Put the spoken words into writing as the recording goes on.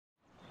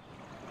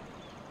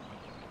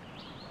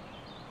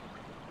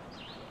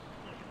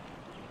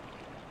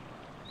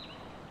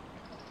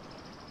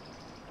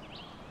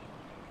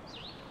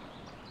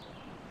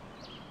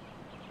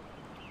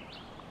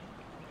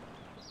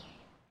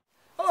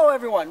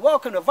everyone,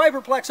 welcome to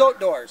Viperplex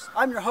Outdoors.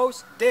 I'm your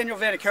host, Daniel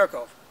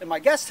Vanakerkov, and my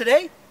guest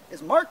today is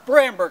Mark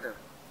Bramberger.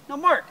 Now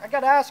Mark, I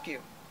gotta ask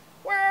you,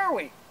 where are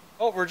we?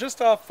 Oh, we're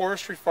just off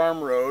Forestry Farm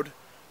Road,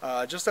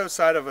 just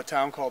outside of a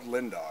town called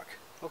Lindock.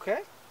 Okay.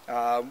 It's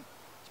a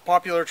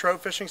popular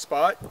trout fishing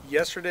spot.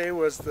 Yesterday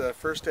was the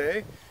first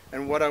day,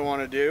 and what I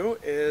want to do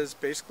is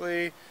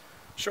basically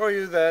show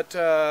you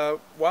that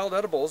wild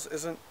edibles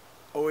isn't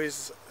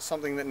always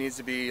something that needs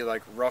to be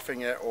like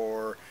roughing it,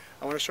 or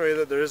I want to show you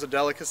that there is a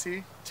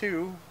delicacy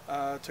to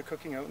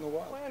cooking out in the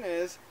wild. The plan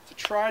is to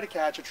try to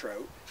catch a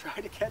trout. Try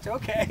to catch,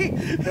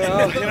 okay.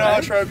 Well, you know how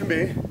a trout can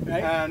be.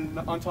 Right. And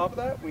on top of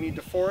that, we need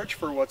to forage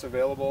for what's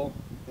available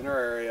in our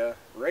area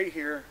right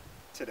here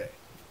today.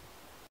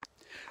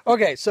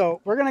 Okay, so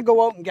we're gonna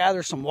go out and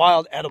gather some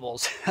wild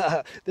edibles.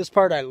 This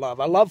part I love.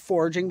 I love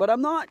foraging, but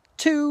I'm not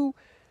too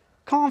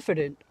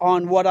confident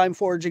on what I'm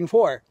foraging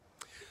for.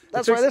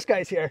 That's why this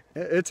guy's here.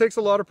 It takes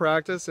a lot of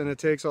practice, and it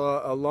takes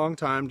a long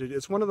time to do.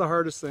 It's one of the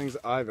hardest things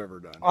I've ever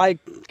done. I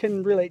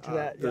can relate to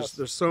that.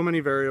 There's so many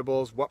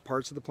variables: what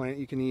parts of the plant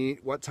you can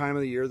eat, what time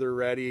of the year they're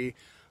ready,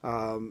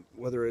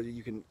 whether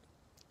you can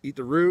eat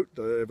the root,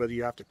 whether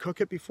you have to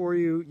cook it before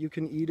you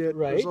can eat it.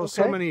 Right. There's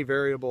so many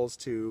variables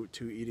to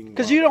eating.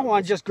 Because you don't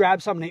want to just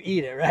grab something and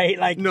eat it, right?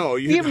 Like no,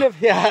 even if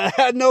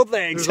no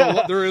thanks.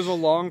 There is a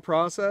long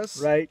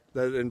process, right,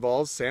 that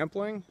involves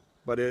sampling.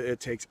 But it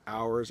takes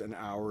hours and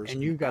hours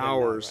and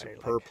hours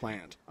per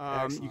plant.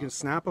 You can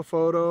snap a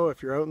photo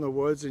if you're out in the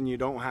woods and you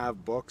don't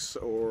have books,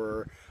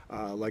 or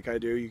like I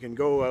do, you can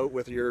go out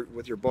with your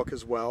book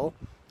as well.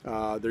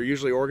 They're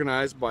usually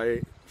organized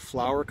by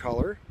flower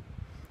color.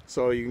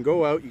 So you can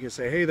go out, you can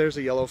say, hey, there's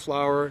a yellow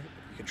flower.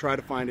 You can try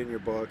to find it in your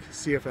book,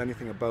 see if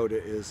anything about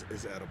it is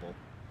edible.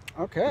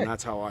 Okay. And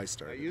that's how I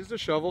started. I used a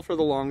shovel for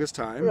the longest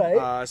time,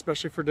 right,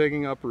 especially for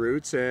digging up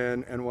roots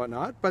and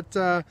whatnot.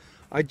 But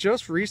I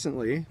just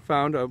recently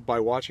found,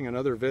 by watching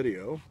another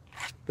video,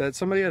 that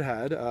somebody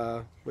had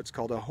what's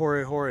called a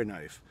hori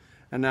knife.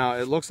 And now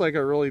it looks like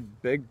a really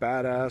big,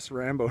 badass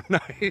Rambo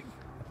knife.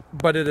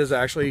 But it is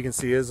actually, you can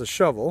see, is a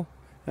shovel.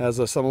 It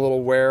has some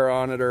little wear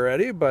on it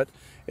already, but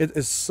it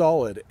is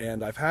solid.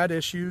 And I've had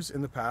issues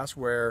in the past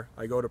where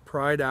I go to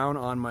pry down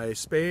on my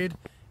spade,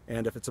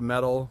 and if it's a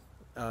metal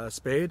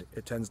spade,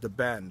 it tends to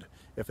bend.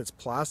 If it's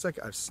plastic,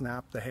 I've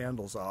snapped the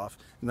handles off,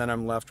 and then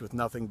I'm left with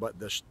nothing but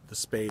the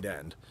spade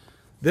end.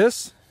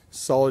 This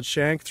solid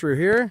shank through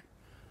here,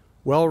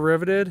 well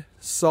riveted,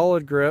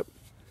 solid grip,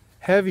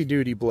 heavy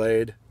duty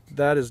blade.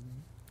 That is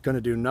going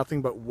to do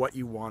nothing but what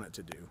you want it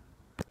to do.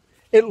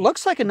 It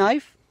looks like a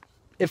knife,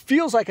 it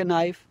feels like a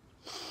knife,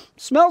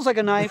 smells like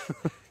a knife,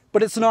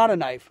 but it's not a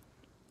knife.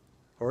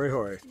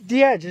 Hori.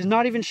 The edge is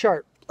not even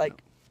sharp,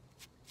 like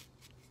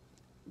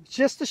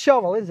just a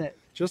shovel, isn't it?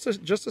 Just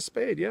a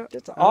spade, yeah.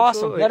 That's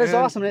awesome. That is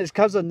awesome. It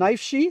comes with a knife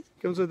sheath.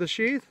 Comes with a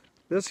sheath.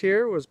 This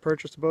here was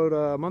purchased about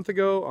a month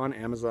ago on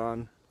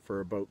Amazon for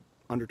about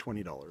under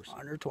 $20.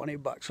 Under 20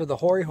 bucks for the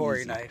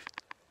hori knife.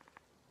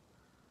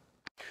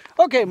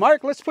 Okay,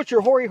 Mark, let's put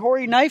your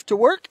hori knife to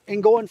work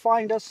and go and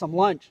find us some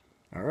lunch.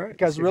 All right.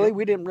 Because really,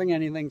 we didn't bring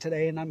anything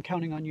today, and I'm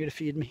counting on you to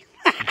feed me.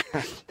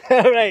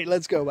 All right,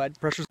 let's go, bud.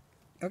 Pressure.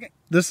 Okay.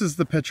 This is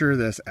the picture of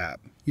this app.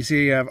 You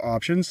see you have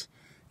options.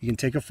 You can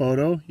take a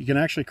photo. You can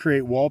actually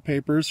create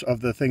wallpapers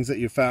of the things that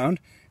you found,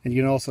 and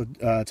you can also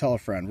tell a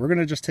friend. We're going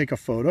to just take a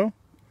photo.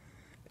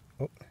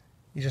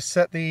 You just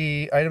set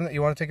the item that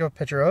you want to take a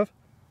picture of.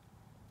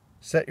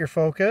 Set your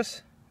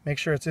focus. Make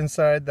sure it's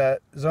inside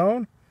that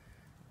zone.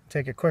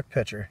 Take a quick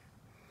picture.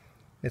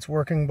 It's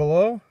working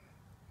below.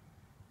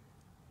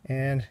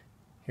 And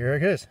here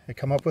it is. It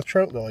come up with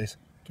trout lilies.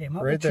 Came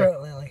up with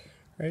trout lily.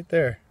 Right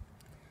there.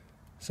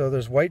 So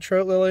there's white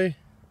trout lily,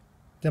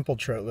 dimpled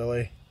trout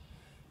lily.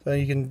 So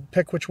you can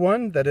pick which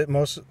one that it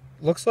most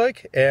looks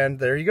like, and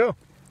there you go.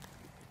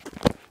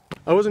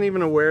 I wasn't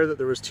even aware that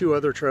there was two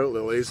other trout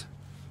lilies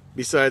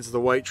besides the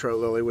white trout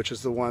lily, which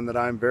is the one that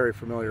I'm very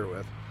familiar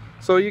with.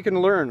 So you can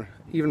learn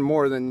even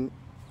more than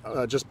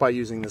just by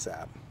using this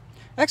app.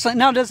 Excellent.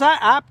 Now, does that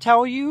app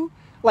tell you,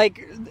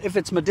 like, if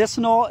it's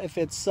medicinal, if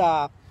it's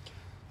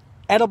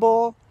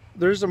edible?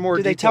 There's a more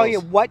details. Do they tell you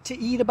what to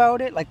eat about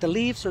it, like the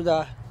leaves or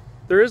the...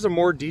 There is a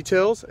more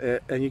details,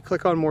 and you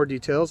click on more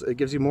details. It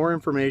gives you more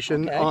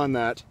information on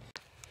that.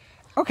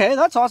 Okay,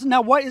 that's awesome.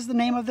 Now, what is the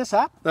name of this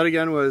app? That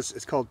again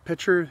it's called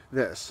Picture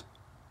This.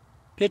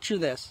 Picture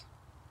This.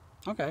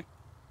 Okay.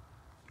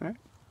 All right.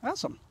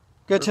 Awesome.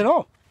 Good to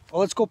know.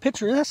 Well, let's go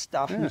picture this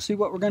stuff and see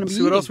what we're going to be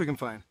eating. See what else we can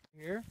find.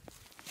 Here.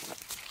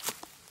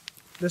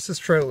 This is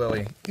trout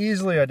lily.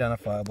 Easily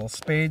identifiable.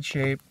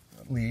 Spade-shaped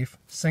leaf,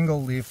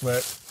 single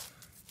leaflet,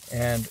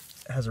 and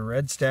has a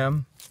red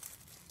stem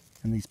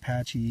and these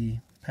patchy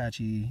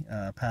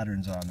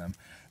patterns on them.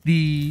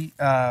 The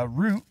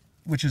root,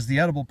 which is the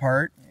edible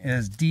part,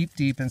 is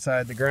deep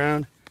inside the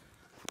ground,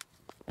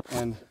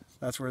 and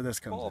that's where this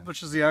comes in.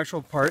 Which is the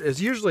actual part,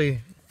 is usually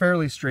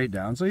fairly straight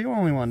down, so you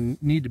only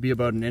need to be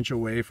about an inch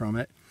away from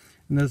it.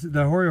 And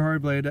the hori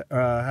blade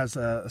has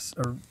a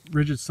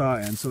rigid saw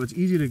end, so it's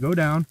easy to go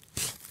down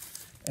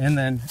and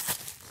then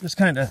just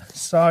kind of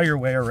saw your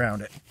way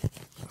around it.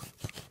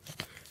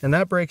 And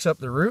that breaks up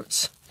the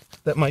roots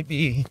that might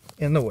be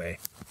in the way.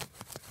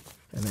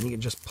 And then you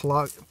can just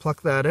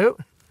pluck that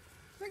out.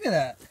 Look at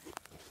that.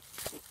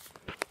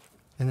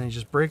 And then you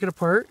just break it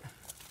apart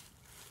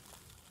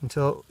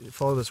until you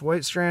follow this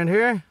white strand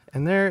here,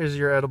 and there is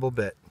your edible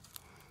bit.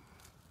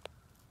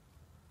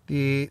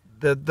 The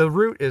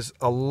root is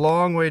a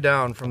long way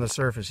down from the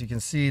surface. You can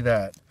see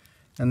that.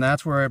 And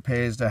that's where it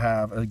pays to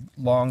have a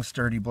long,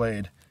 sturdy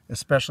blade,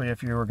 especially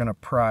if you were going to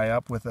pry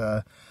up with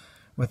a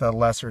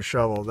lesser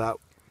shovel.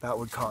 That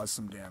would cause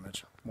some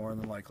damage, more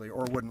than likely,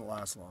 or wouldn't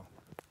last long.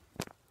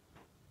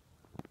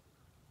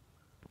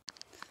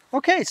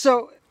 Okay,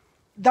 so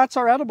that's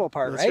our edible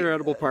part, right? That's your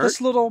edible part.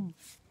 This little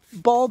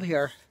bulb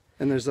here.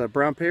 And there's a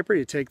brown paper.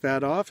 You take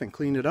that off and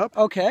clean it up.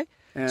 Okay.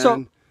 And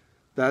so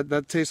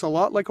that tastes a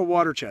lot like a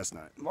water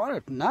chestnut.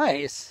 Water,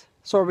 nice.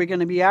 So are we going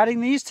to be adding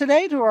these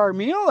today to our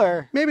meal,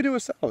 or maybe to a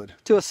salad?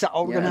 To a salad.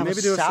 Oh, we're yeah, going to have maybe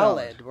a to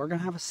salad. We're going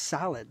to have a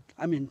salad.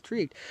 I'm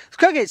intrigued.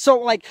 Okay, so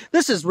like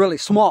this is really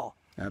small.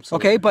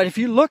 Absolutely. Okay, but if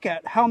you look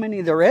at how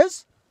many there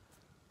is,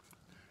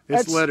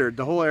 it's littered.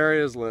 The whole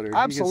area is littered.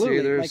 Absolutely,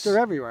 you can see like they're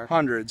everywhere.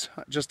 Hundreds,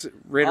 just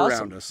right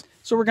around us.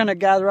 So we're going to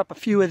gather up a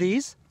few of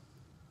these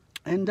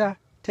and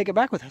take it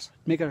back with us.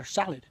 Make it our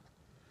salad.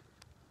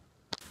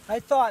 I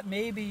thought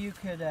maybe you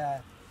could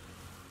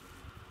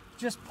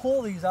just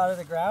pull these out of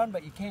the ground,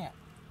 but you can't.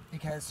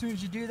 Because as soon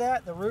as you do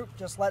that, the root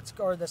just lets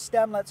go, or the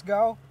stem lets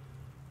go.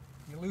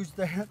 You lose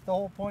the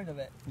whole point of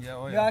it. Yeah,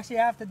 oh yeah. You actually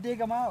have to dig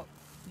them out.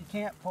 You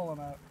can't pull them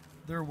out.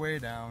 They're way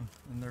down,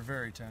 and they're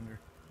very tender.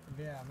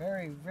 Yeah,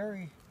 very,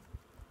 very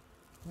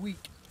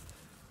weak.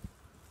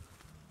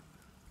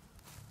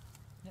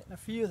 Getting a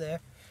few there.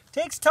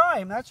 Takes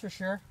time, that's for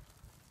sure.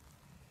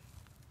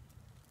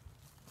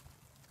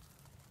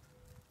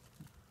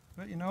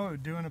 But you know, it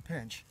would do in a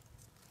pinch.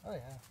 Oh yeah,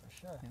 for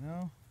sure. You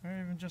know, or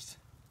even just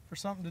for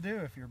something to do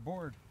if you're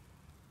bored.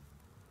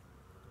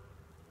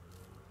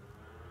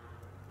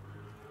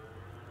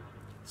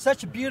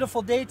 Such a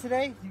beautiful day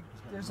today.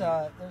 There's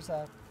a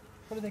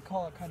what do they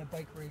call it, kind of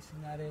bike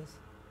racing that is?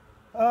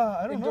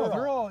 I don't know.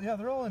 Enduro.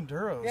 They're all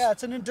enduros. Yeah,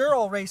 it's an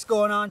enduro race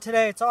going on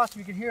today. It's awesome.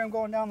 You can hear them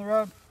going down the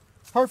road.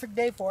 Perfect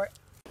day for it.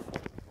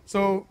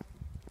 So,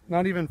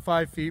 not even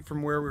 5 feet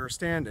from where we were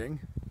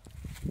standing,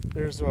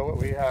 there's what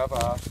we have,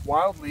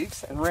 wild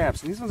leeks and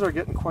ramps. And these ones are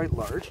getting quite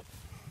large.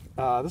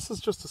 This is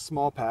just a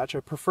small patch. I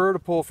prefer to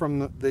pull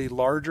from the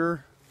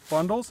larger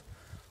bundles,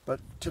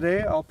 but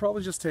today I'll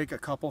probably just take a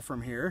couple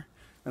from here,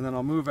 and then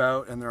I'll move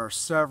out, and there are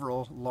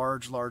several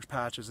large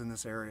patches in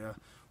this area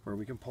where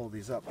we can pull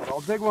these up. But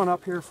I'll dig one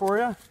up here for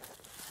you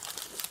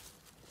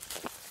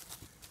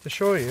to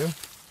show you.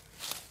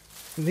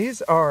 And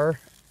these are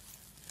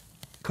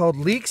called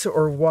leeks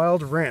or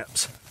wild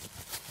ramps.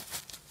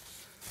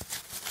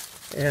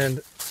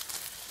 And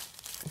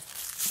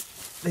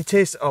they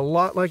taste a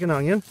lot like an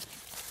onion.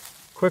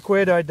 Quick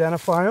way to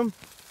identify them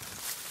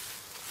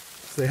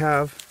is they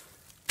have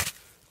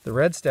the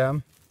red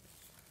stem.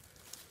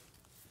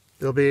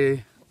 They'll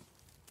be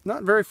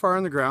not very far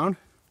in the ground.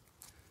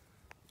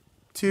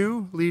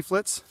 2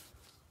 leaflets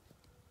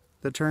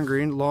that turn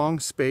green, long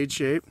spade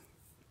shape.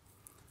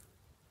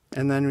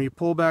 And then when you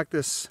pull back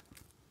this,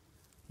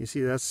 you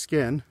see that's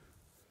skin.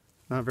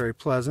 Not very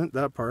pleasant,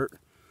 that part.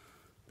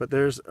 But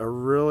there's a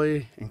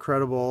really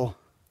incredible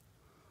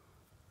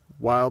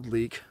wild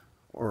leek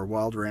or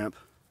wild ramp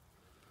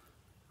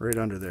right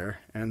under there.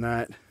 And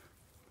that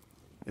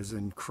is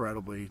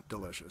incredibly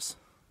delicious.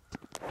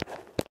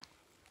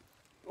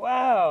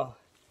 Wow.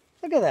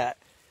 Look at that.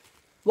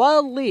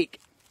 Wild leek.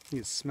 You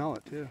can smell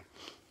it too.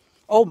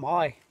 Oh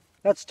my.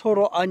 That's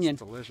total onion.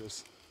 It's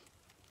delicious.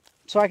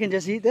 So I can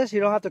just eat this? You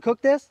don't have to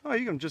cook this? Oh,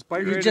 you can just bite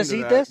right You into just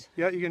eat that. this?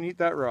 Yeah, you can eat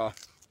that raw.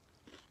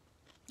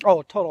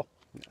 Oh, total.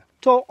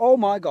 Yeah. Oh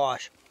my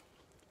gosh.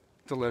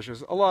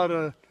 Delicious. A lot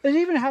of... It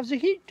even has a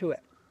heat to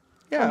it.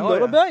 Yeah, a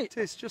little bite. It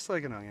tastes just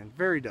like an onion.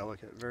 Very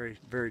delicate. Very,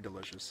 very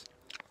delicious.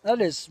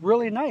 That is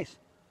really nice.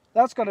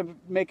 That's going to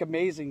make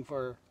amazing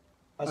for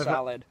a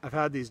salad. I've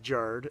had these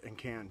jarred and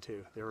canned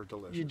too. They were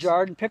delicious. You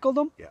jarred and pickled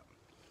them? Yeah.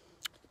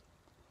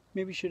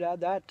 Maybe you should add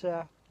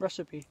that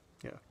recipe.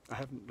 Yeah, I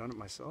haven't done it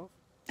myself,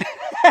 but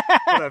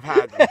I've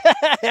had them.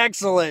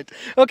 Excellent.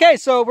 Okay,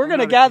 so we're going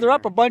to gather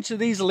up a bunch of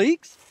these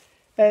leeks.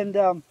 And,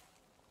 oh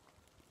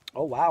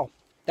wow,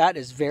 that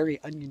is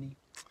very oniony.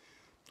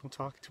 Don't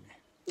talk to me.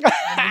 When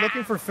you're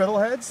looking for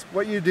fiddleheads,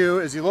 what you do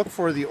is you look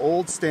for the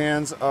old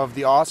stands of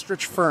the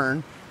ostrich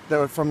fern that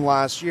were from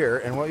last year,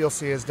 and what you'll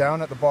see is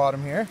down at the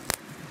bottom here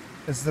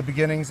is the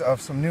beginnings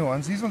of some new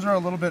ones. These ones are a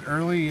little bit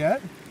early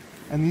yet,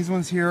 and these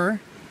ones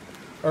here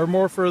are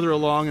more further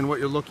along in what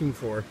you're looking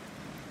for.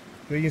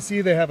 So you can see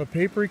they have a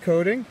papery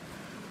coating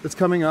that's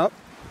coming up.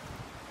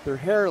 They're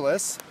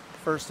hairless,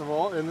 first of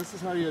all, and this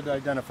is how you'd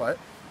identify it.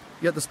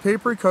 You get this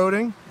papery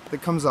coating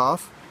that comes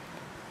off.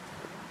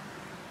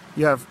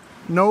 You have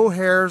no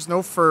hairs,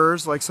 no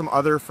furs like some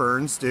other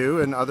ferns do,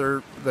 and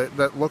other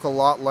that look a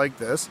lot like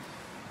this.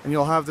 And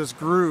you'll have this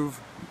groove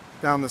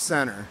down the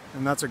center,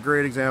 and that's a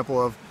great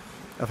example of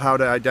how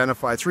to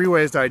identify, 3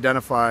 ways to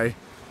identify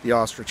the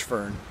ostrich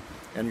fern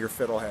and your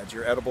fiddleheads,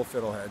 your edible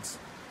fiddleheads.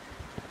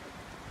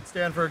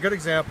 stand, for a good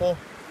example,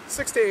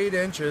 6 to 8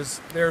 inches,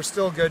 they're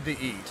still good to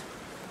eat.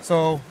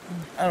 So,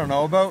 I don't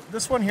know, about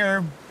this one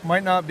here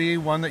might not be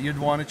one that you'd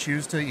want to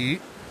choose to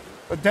eat,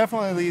 but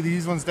definitely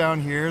these ones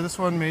down here, this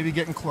one may be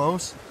getting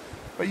close,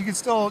 but you can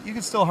still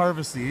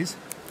harvest these,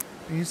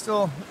 and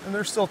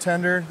they're still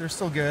tender, they're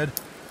still good.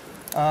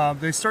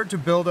 They start to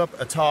build up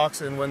a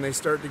toxin when they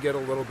start to get a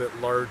little bit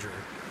larger.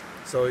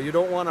 So you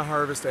don't want to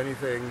harvest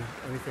anything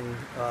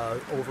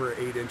over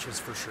 8 inches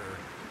for sure.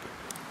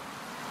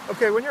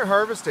 Okay, when you're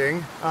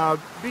harvesting,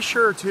 be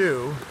sure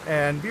to,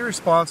 and be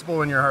responsible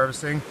when you're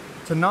harvesting,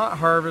 to not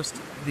harvest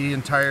the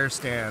entire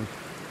stand.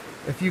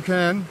 If you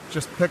can,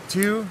 just pick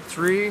 2,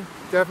 3,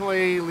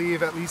 definitely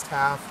leave at least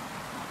half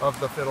of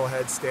the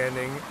fiddlehead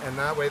standing, and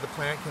that way the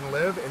plant can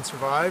live and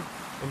survive,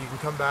 and you can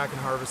come back and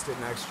harvest it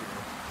next year.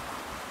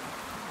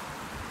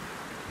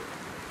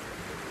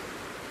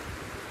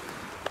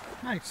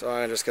 Nice. So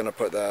I'm just going to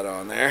put that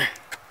on there.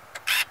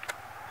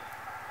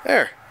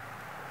 There.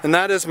 And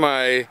that is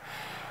my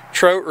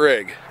trout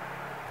rig.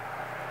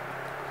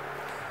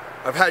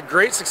 I've had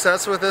great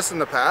success with this in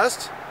the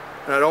past,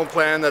 and I don't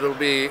plan that it'll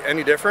be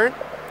any different.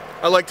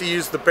 I like to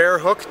use the bear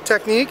hook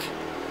technique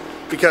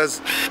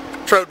because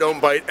trout don't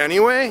bite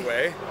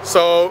anyway.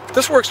 So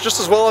this works just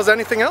as well as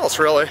anything else,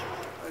 really.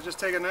 I just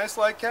take a nice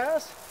light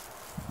cast,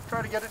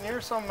 try to get it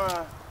near some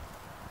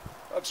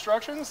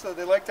obstructions that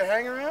they like to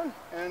hang around,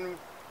 and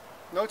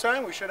no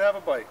time, we should have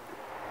a bite.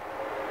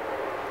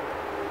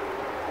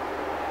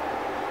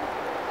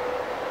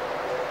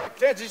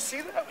 Dad, did you see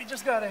that? We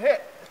just got a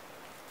hit.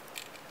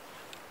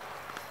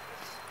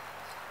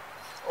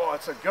 Oh,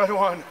 it's a good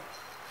one.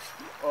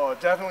 Oh,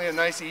 definitely a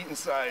nice eating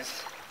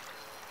size.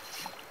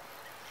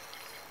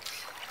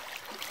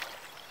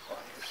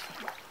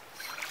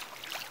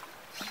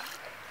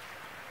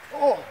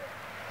 Oh.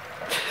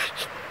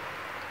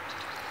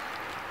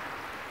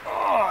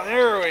 Oh,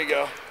 there we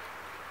go.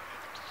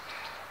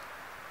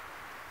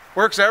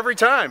 Works every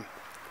time.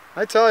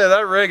 I tell you,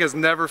 that rig has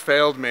never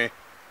failed me.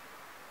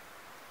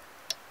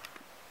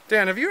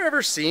 Dan, have you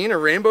ever seen a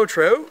rainbow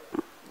trout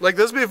like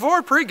this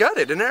before?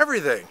 Pre-gutted and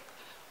everything.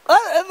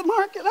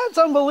 Mark, that's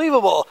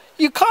unbelievable.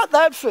 You caught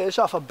that fish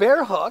off a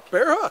bear hook.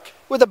 Bear hook.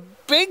 With a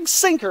big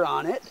sinker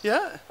on it.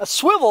 Yeah. A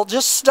swivel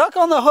just stuck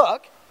on the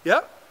hook.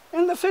 Yep.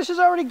 And the fish is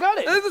already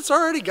gutted. It's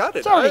already gutted.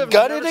 It's already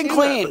gutted and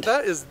cleaned.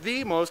 That is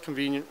the most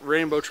convenient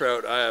rainbow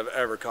trout I have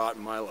ever caught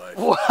in my life.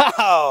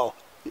 Wow.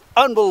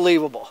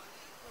 Unbelievable.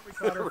 We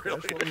caught our fish.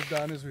 What we've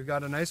done is we've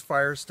got a nice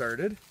fire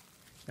started,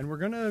 and we're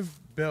going to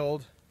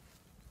build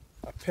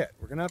a pit.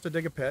 We're going to have to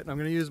dig a pit, and I'm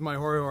going to use my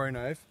hori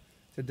knife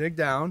to dig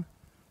down.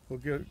 We'll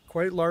get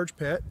quite a large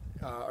pit.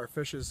 Our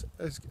fish is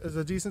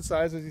a decent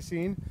size, as you've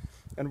seen,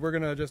 and we're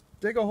going to just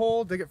dig a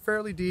hole, dig it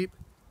fairly deep.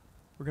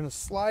 We're going to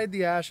slide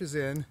the ashes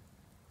in.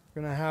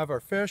 We're going to have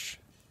our fish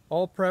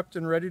all prepped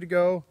and ready to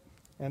go,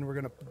 and we're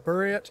going to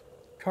bury it,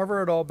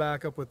 cover it all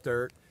back up with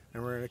dirt,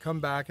 and we're going to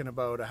come back in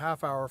about a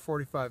half hour,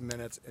 45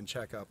 minutes, and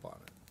check up on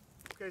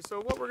it. Okay,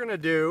 so what we're going to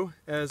do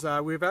is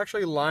we've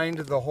actually lined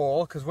the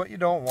hole, because what you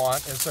don't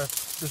want is that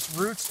this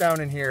roots down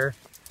in here,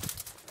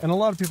 and a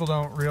lot of people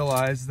don't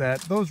realize that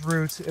those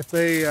roots, if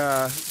they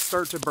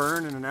start to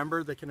burn in an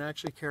ember, they can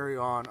actually carry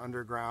on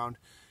underground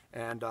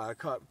and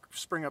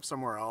spring up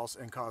somewhere else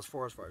and cause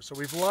forest fires. So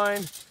we've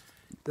lined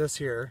this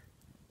here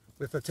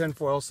with a tin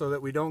foil so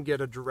that we don't get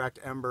a direct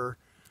ember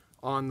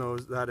on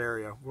that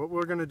area. What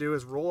we're going to do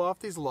is roll off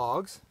these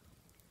logs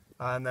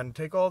and then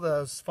take all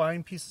those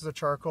fine pieces of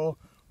charcoal.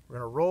 We're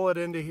going to roll it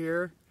into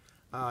here,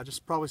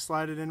 just probably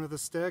slide it in with a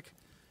stick,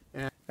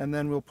 and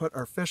then we'll put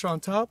our fish on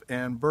top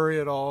and bury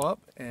it all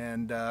up,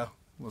 and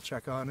we'll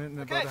check on it in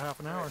about a half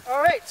an hour.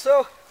 All right,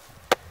 so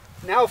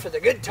now for the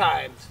good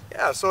times.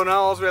 Yeah, so now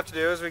all we have to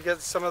do is we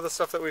get some of the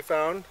stuff that we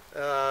found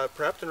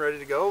prepped and ready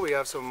to go. We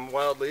have some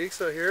wild leeks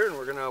out here, and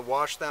we're going to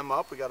wash them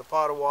up. We got a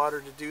pot of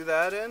water to do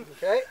that in.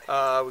 Okay.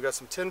 We got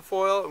some tin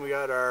foil, and we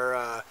got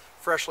our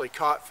freshly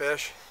caught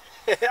fish.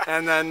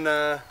 And then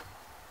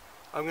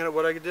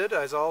what I did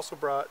is I also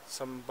brought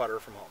some butter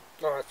from home.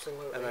 Oh,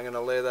 absolutely. And I'm going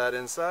to lay that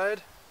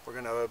inside. We're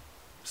going to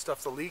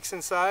stuff the leeks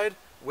inside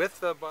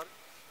with the butter.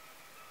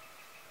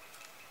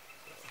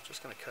 So I'm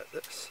just going to cut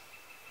this.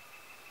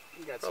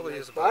 You got some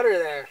nice butter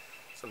there.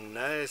 Some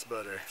nice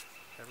butter.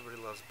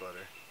 Everybody loves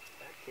butter.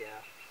 Heck yeah.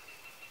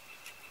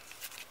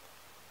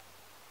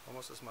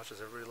 Almost as much as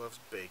everybody loves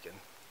bacon.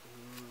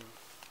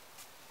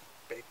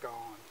 Bacon.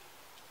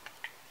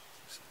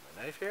 See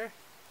my knife here?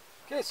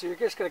 Okay, so you're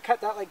just going to cut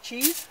that like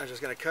cheese? I'm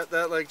just going to cut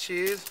that like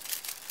cheese,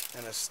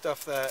 and I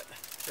stuff that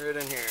right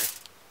in here.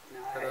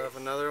 Nice. Cut off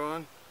another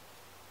one.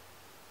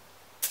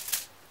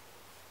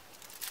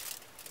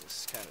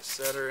 Just kind of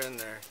set her in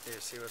there. Here,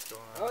 see what's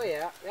going on. Oh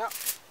yeah, yeah.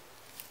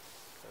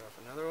 Cut off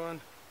another one.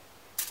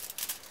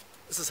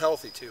 This is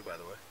healthy too, by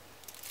the way.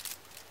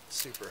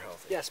 Super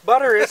healthy. Yes,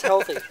 butter is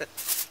healthy.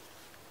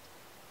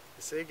 They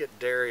say get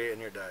dairy in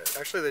your diet.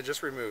 Actually, they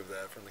just removed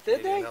that from the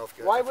Did Canadian they? Health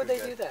Guide. Why would they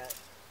do that?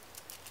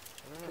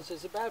 I don't know. Because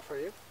is it bad for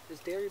you? Is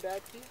dairy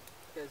bad for you?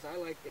 Because I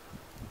like it.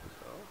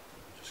 So, what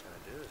I'm just going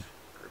to do is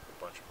group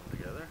a bunch of them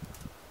together.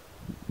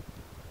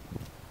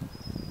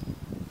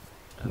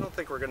 don't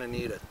think we're going to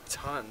need a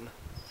ton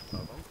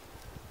of them.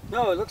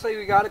 No, it looks like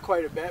we got it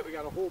quite a bit. We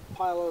got a whole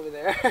pile over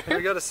there. And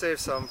we got to save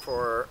some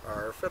for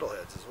our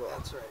fiddleheads as well.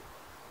 That's right.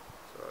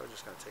 So I'm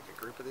just going to take a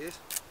group of these,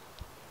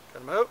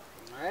 cut them out.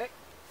 All right.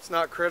 It's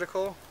not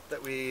critical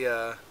that we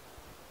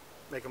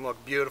make them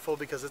look beautiful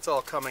because it's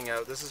all coming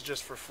out. This is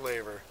just for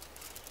flavor.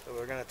 So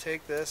we're going to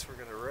take this, we're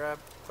going to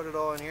put it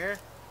all in here,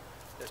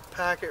 just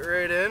pack it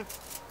right in,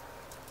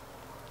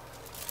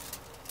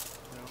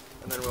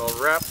 and then we'll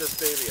wrap this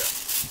baby up.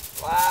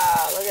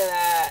 Wow, look at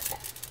that.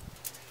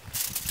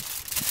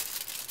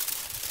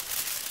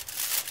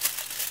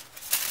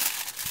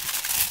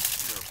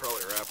 I'm going to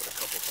probably wrap it a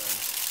couple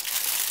times.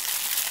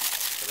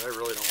 But I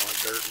really don't want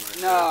dirt in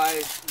my No,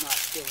 food. I'm not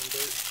feeling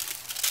dirt.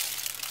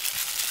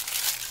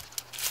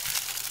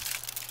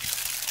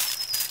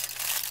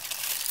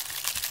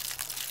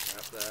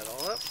 Wrap that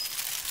all up.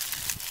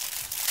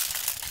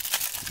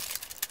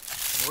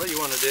 And what you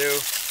want to do,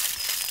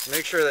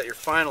 make sure that your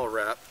final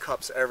wrap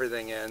cups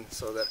everything in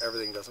so that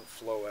everything doesn't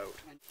flow out.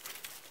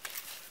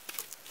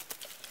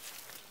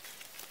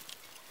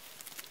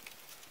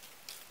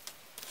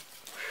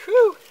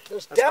 Whew,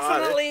 there's That's hot,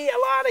 definitely a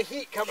lot of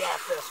heat coming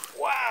off this.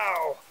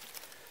 Wow.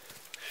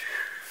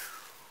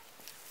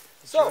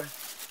 So,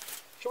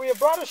 should we have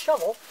brought a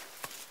shovel?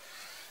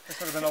 This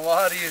would have been a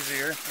lot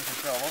easier with a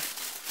shovel.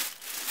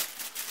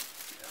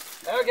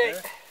 Okay.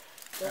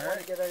 Don't want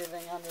to get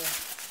anything under.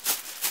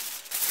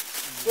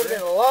 Would have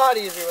been a lot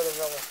easier with a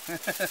shovel.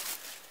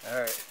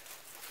 Alright.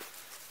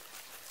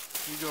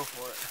 You go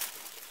for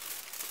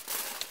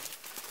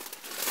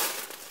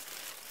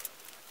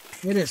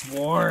it. It is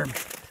warm.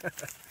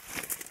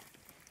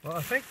 Well,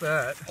 I think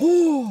that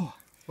Oh,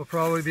 will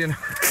probably be enough.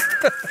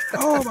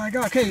 oh my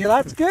God. Okay,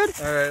 that's good.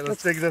 Alright,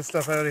 let's take this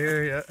stuff out of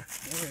here. Yeah.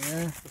 Oh,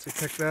 yeah. Let's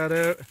pick that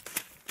out.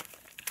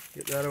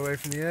 Get that away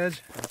from the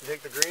edge. You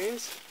take the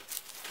greens.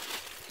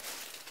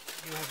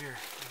 You have your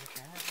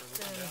camera for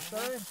the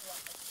inside.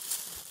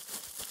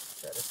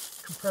 Try to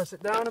compress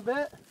it down a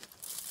bit.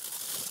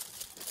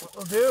 What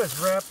we'll do is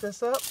wrap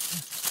this up.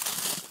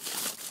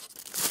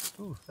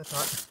 Ooh, that's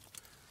hot.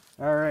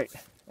 Alright,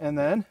 and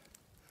then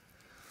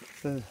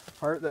the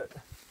part that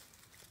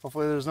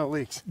hopefully there's no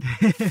leaks.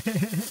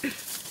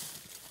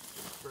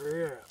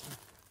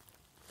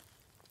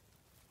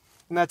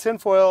 And that tin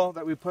foil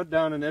that we put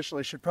down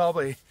initially should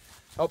probably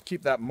help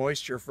keep that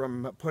moisture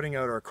from putting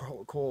out our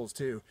coals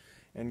too,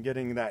 and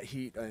getting that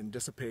heat and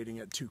dissipating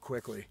it too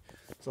quickly.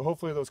 So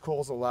hopefully those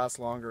coals will last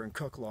longer and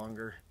cook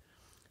longer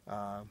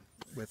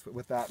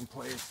with that in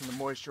place, and the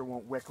moisture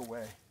won't wick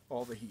away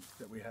all the heat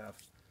that we have.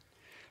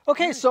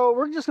 Okay, so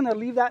we're just going to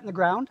leave that in the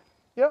ground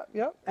Yeah.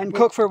 and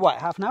cook for what,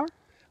 half an hour?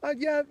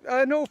 Yeah,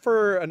 I know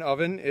for an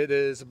oven it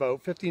is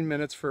about 15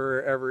 minutes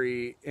for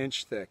every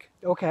inch thick.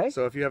 Okay.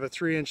 So if you have a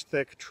 3-inch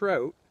thick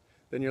trout,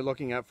 then you're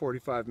looking at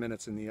 45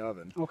 minutes in the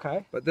oven.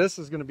 Okay. But this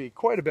is going to be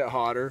quite a bit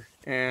hotter,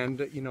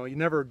 and you know, you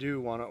never do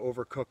want to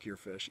overcook your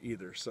fish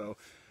either. So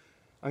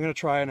I'm going to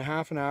try in a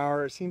half an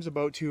hour. It seems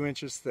about 2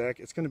 inches thick.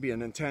 It's going to be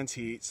an intense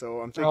heat,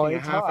 so I'm thinking a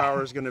half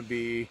hour is going to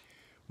be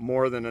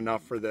more than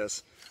enough for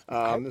this.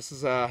 Okay. This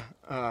is a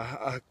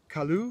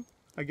kalu,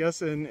 I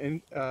guess,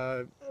 in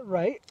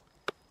right.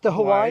 The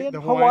Hawaiian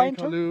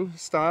kalu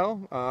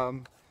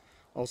style,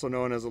 also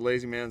known as a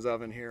lazy man's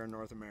oven here in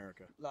North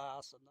America.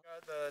 Awesome.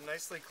 Got the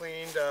nicely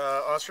cleaned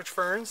ostrich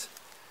ferns.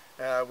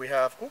 We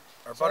have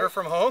our butter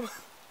from home.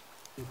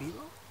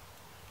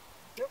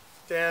 Yep.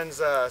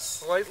 Dan's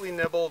slightly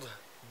nibbled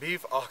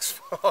beef ox.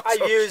 I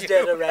used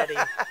it already.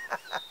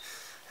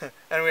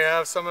 And we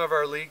have some of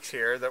our leeks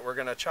here that we're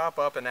going to chop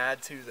up and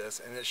add to this,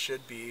 and it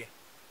should be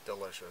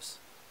delicious.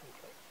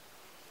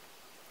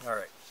 Okay. All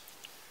right.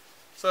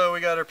 So we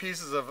got our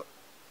pieces of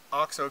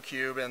oxo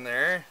cube in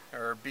there,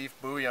 or beef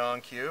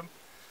bouillon cube.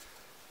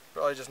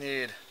 Probably just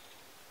need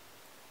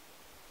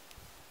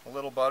a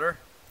little butter,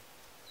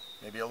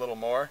 maybe a little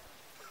more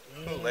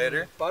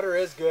later. Butter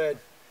is good.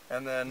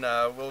 And then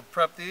we'll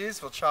prep these,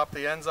 we'll chop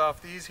the ends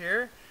off these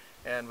here,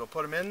 and we'll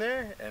put them in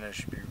there, and it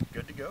should be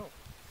good to go.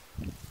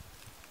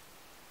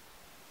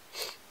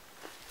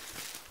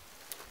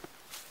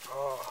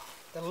 Oh,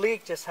 the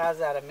leek just has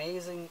that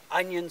amazing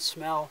onion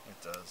smell.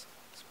 It does.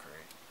 It's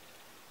great.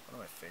 One of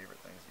my favorite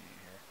things to eat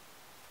here.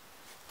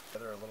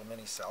 Together a little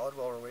mini salad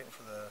while we're waiting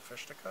for the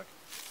fish to cook.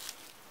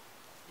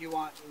 You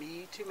want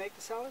me to make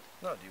the salad?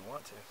 No, do you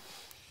want to?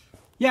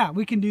 Yeah,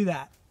 we can do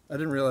that. I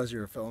didn't realize you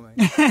were filming.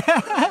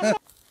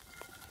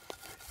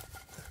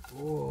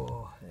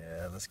 Oh.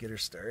 Yeah, let's get her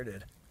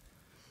started.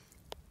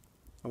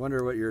 I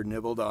wonder what your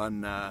nibbled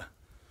on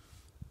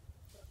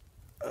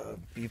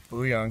beef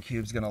bouillon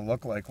cube is going to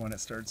look like when it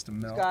starts to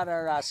melt. We've got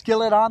our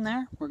skillet on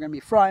there. We're going to be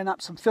frying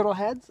up some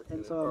fiddleheads.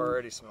 And some,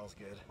 already smells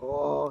good.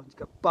 Oh, it's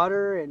got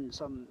butter and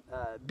some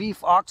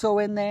beef oxo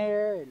in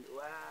there. And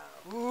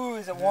wow. Ooh,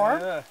 is it warm?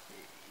 Yeah,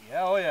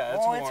 oh yeah,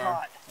 it's warm. It's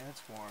hot.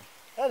 It's warm.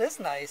 That is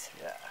nice.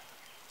 Yeah.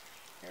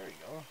 There we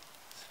go.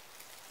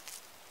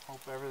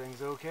 Hope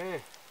everything's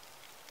okay.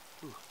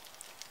 Ooh.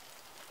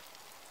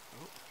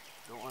 Oh,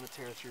 don't want to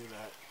tear through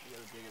that. You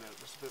gotta dig it out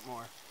just a bit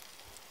more.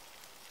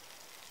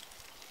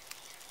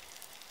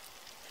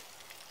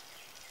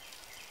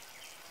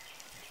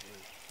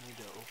 Need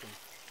to open.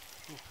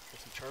 Ooh, got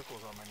some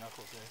charcoals on my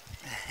knuckles there.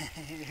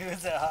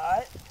 Is it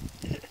hot?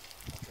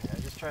 Okay,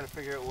 I'm just trying to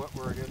figure out what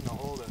we're getting a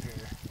hold of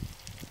here.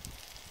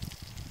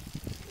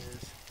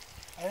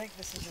 I think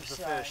this is the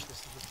fish. This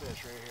is the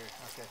fish right here.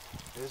 Okay,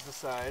 there's the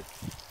side.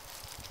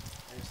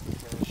 There's the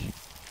fish.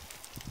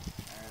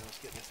 All right, let's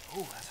get this.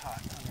 Oh, that's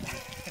hot.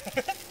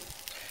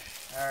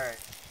 All right.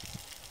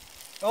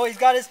 Oh, he's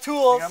got his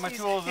tools. I got my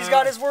tools. He's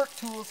got his work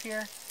tools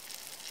here.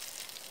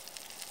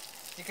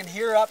 You can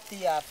hear up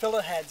the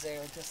fillet heads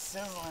there, just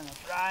sizzling and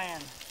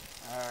frying.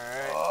 All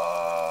right.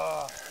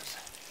 Oh,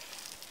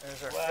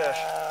 there's our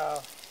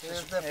wow. fish.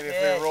 There's the Maybe fish.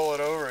 if we roll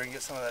it over and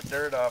get some of that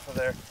dirt off of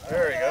there.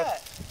 There we go.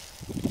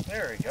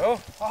 There we go.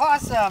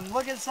 Awesome.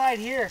 Look inside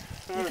here.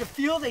 You can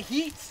feel the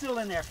heat still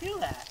in there. Feel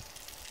that.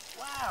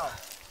 Wow.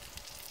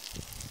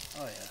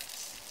 Oh yeah.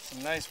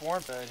 Some nice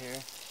warmth out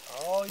here.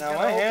 Oh, now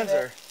my hands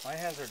are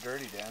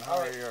dirty, Dan. How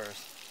are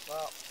yours?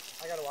 Well,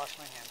 I gotta wash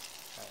my hands.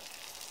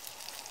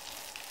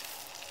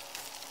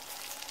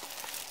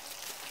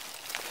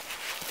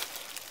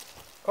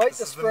 Quite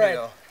the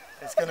spread.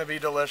 It's going to be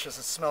delicious.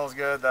 It smells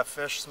good. That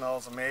fish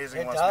smells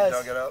amazing once does. we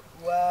dug it up.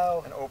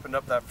 Wow. And opened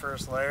up that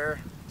first layer.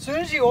 As soon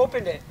as you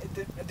opened it,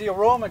 the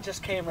aroma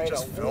just came right out.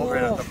 Just filled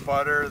right at the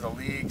butter, the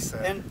leeks,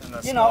 and the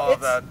you smell know, of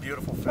that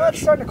beautiful fish. Well,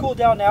 it's starting to cool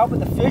down now, but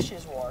the fish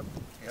is warm.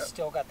 Yep.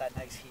 Still got that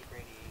nice heat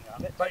radiating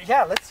off it. But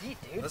yeah, let's eat,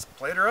 dude. Let's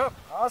plate her up.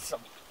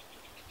 Awesome.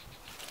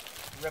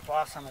 Rip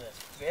off some of this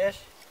fish.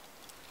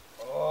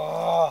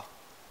 Oh.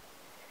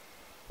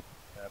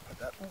 Yeah, put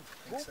that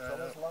big side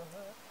up.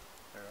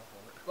 There, I'll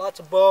hold it. Lots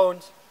of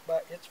bones,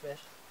 but it's fish.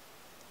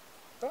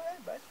 Go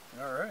ahead, bud.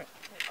 All right.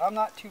 I'm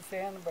not too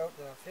fan about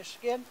the fish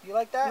skin. You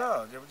like that?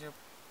 No.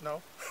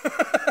 No.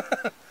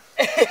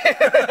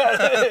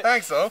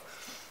 Thanks, though.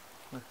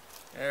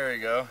 There we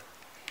go.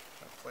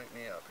 Plate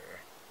me up here.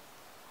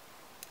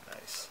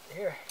 Nice.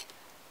 Here.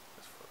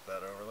 Just flip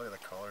that over. Look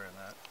at the color in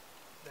that.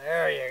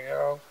 There you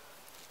go.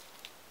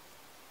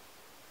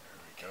 There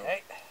we go.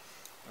 Okay.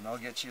 And I'll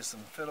get you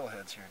some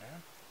fiddleheads here,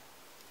 Dan.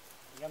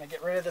 I'm gonna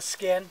get rid of the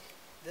skin.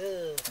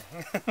 Ugh.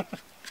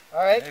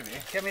 All right. Maybe.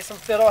 Give me some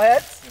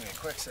fiddleheads. Give me a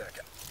quick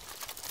second.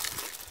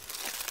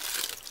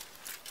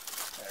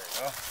 There we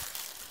go.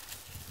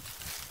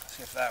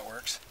 See if that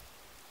works.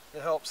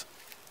 It helps.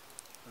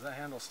 Because that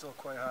handle's still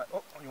quite hot.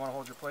 Oh, you want to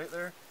hold your plate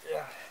there?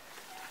 Yeah.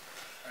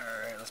 All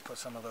right, let's put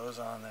some of those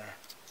on there.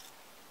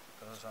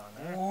 Put those on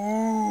there.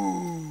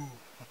 Ooh.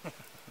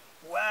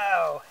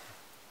 Wow.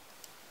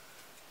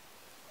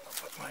 I'll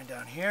put mine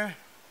down here.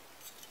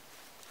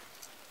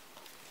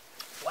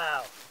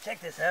 Wow. Check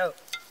this out.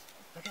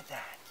 Look at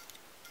that.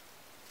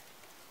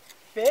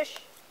 Fish,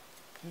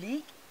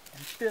 leek,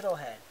 and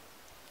fiddlehead.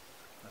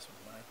 This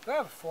one's mine. Do I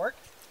have a fork?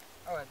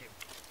 Oh, I do.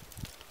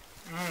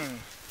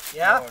 Mmm.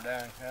 Yeah? Oh,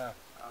 dang, yeah.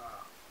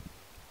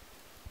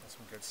 That's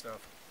some good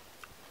stuff.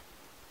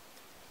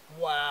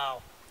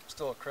 Wow.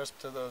 Still a crisp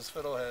to those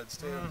fiddleheads,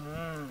 too.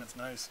 Mm-hmm. That's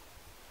nice.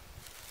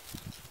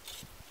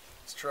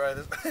 Let's try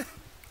this.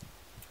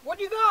 What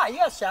do you got? You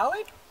got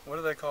salad? What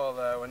do they call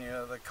that when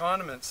you, the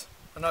condiments?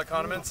 Not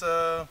condiments,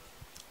 yeah.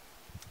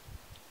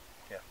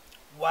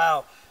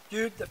 Wow.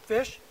 Dude, the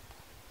fish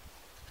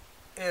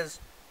is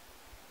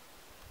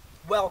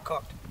well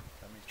cooked.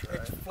 Let me try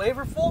It's it.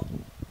 flavorful.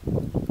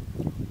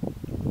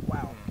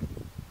 Wow.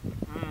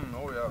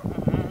 Oh yeah.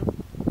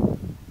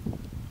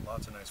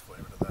 Lots of nice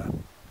flavor to that.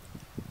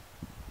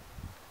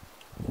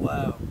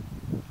 Wow.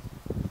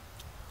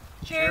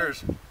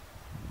 Cheers. Oh,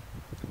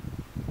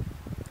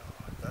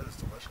 that is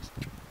delicious.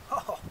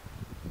 Oh.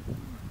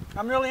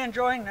 I'm really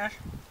enjoying this.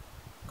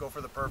 Go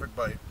for the perfect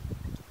bite.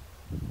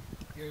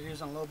 You're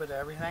using a little bit of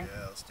everything.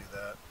 Yeah, let's do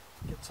that.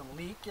 Get some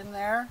leek in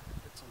there.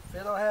 Get some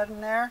fiddlehead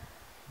in there.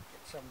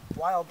 Get some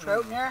wild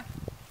trout in there.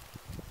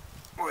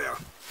 Oh yeah.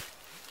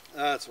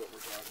 That's what we're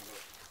talking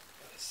about.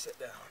 Let's sit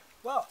down.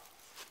 Well,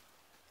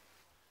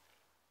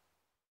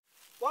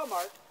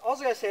 Mark, all I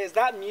was going to say is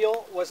that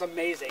meal was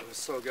amazing. It was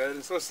so good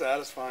and so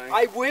satisfying.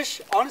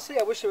 Honestly,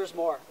 I wish there was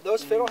more.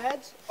 Those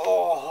fiddleheads,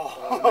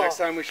 next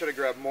time we should have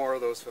grabbed more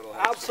of those fiddleheads.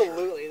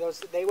 Absolutely.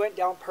 They went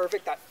down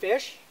perfect. That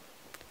fish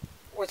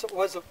was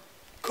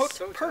cooked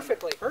so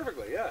perfectly. Tender.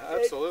 Perfectly, yeah,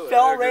 absolutely. It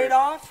fell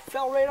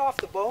right off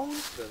the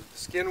bones. The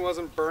skin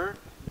wasn't burnt.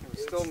 It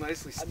was still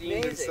nicely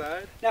steamed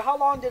inside. Now, how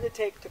long did it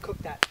take to cook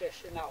that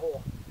fish in that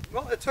hole?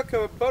 Well, it took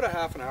about a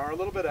half an hour, a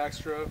little bit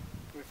extra.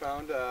 We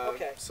found.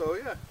 Okay. So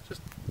yeah,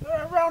 just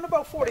around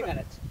about 40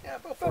 minutes. Yeah,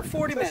 about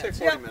 40 minutes. Let's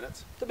say 40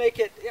 minutes. To make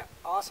it, yeah,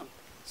 awesome.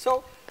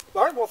 So,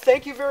 Mark, well,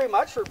 thank you very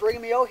much for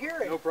bringing me out here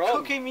and No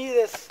problem. cooking me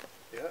this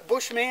Yeah.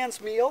 Bushman's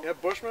meal. Yeah,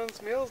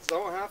 Bushman's meals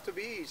don't have to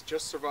be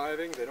just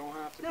surviving. They don't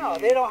have to be. No,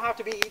 they don't have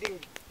to be eating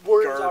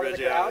worms out of garbage.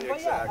 the Yeah, ground. But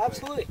exactly. yeah,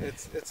 absolutely.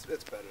 It's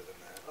better than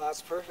that.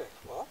 That's perfect.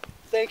 Well,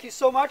 thank you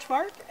so much,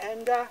 Mark.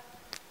 And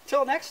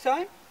till next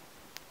time,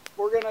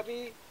 we're going to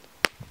be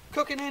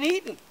cooking and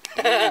eating.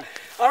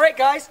 All right,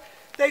 guys.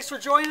 Thanks for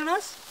joining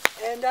us.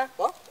 And,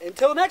 well,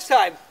 until next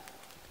time,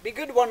 be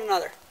good to one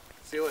another.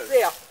 See you later. See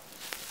ya.